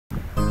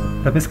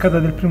La pescata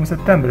del 1°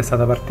 settembre è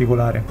stata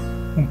particolare,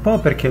 un po'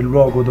 perché è il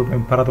luogo dove ho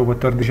imparato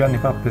 14 anni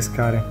fa a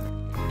pescare,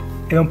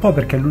 e un po'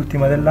 perché è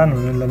l'ultima dell'anno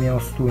nella mia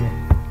ostuni.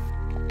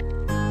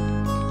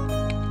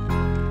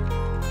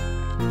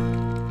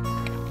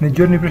 Nei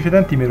giorni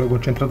precedenti mi ero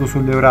concentrato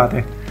sulle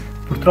orate,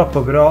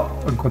 purtroppo però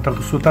ho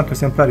incontrato soltanto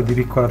esemplari di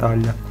piccola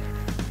taglia.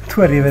 Tu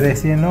arriverai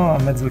sì e no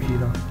a mezzo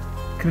chilo.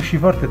 Cresci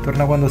forte e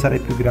torna quando sarai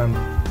più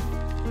grande.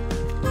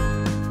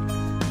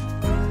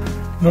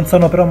 Non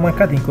sono però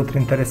mancati incontri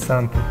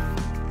interessanti,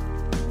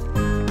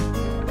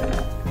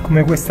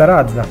 come questa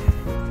razza,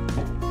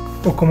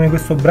 o come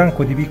questo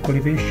branco di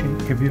piccoli pesci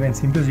che vive in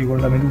simbiosi con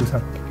la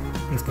medusa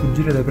per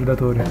sfuggire dai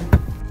predatori.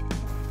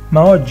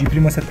 Ma oggi,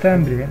 1°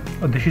 settembre,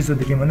 ho deciso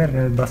di rimanere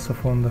nel basso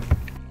fondo.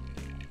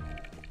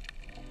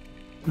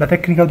 La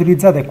tecnica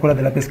utilizzata è quella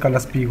della pesca alla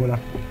spigola,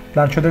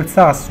 lancio del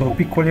sasso,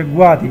 piccoli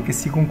agguati che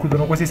si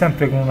concludono quasi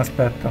sempre con un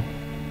aspetto.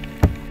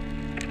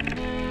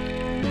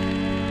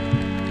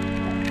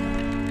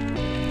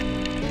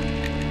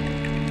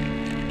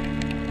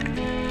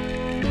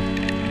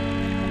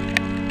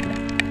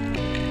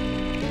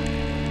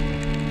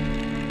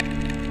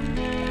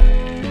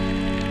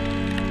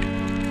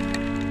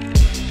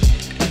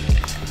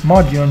 Ma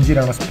oggi non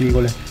girano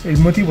spigole, e il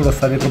motivo lo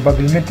state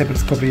probabilmente per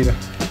scoprire.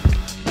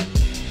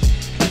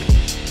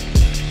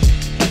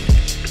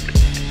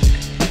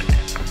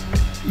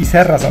 I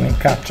serra sono in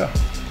caccia.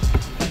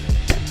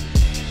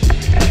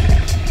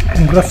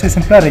 Un grosso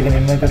esemplare viene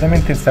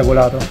immediatamente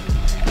insagolato,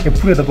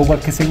 eppure dopo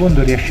qualche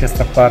secondo riesce a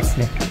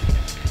strapparsi.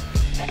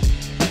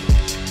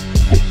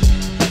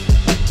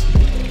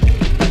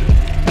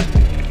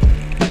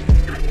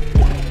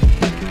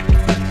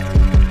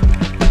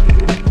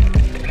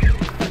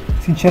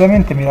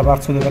 Sinceramente mi era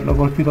parso di averlo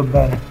colpito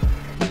bene.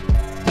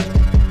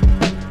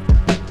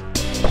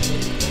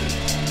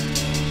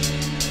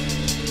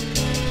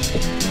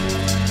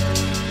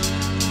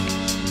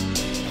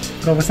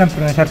 Provo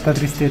sempre una certa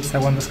tristezza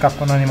quando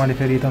scappa un animale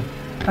ferito,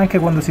 anche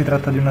quando si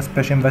tratta di una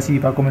specie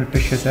invasiva come il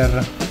pesce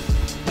serra.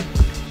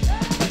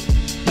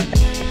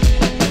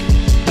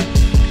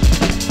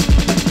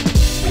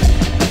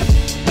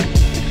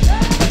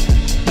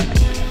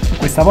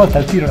 Questa volta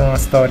il tiro era una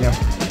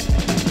storia.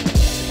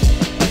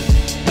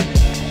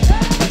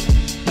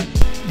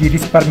 Gli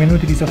risparmio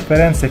inutili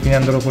sofferenze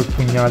finendolo col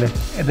pugnale,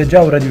 ed è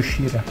già ora di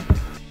uscire.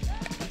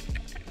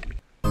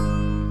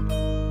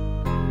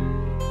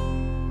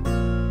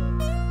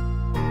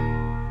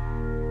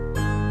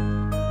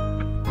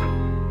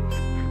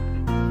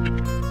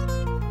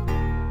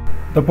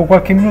 Dopo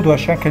qualche minuto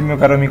esce anche il mio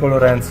caro amico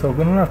Lorenzo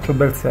con un altro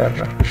bel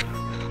serra.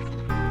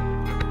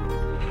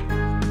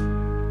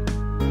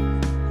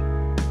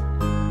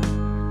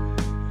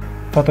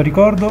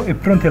 Fotoricordo e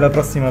pronti alla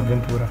prossima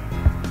avventura.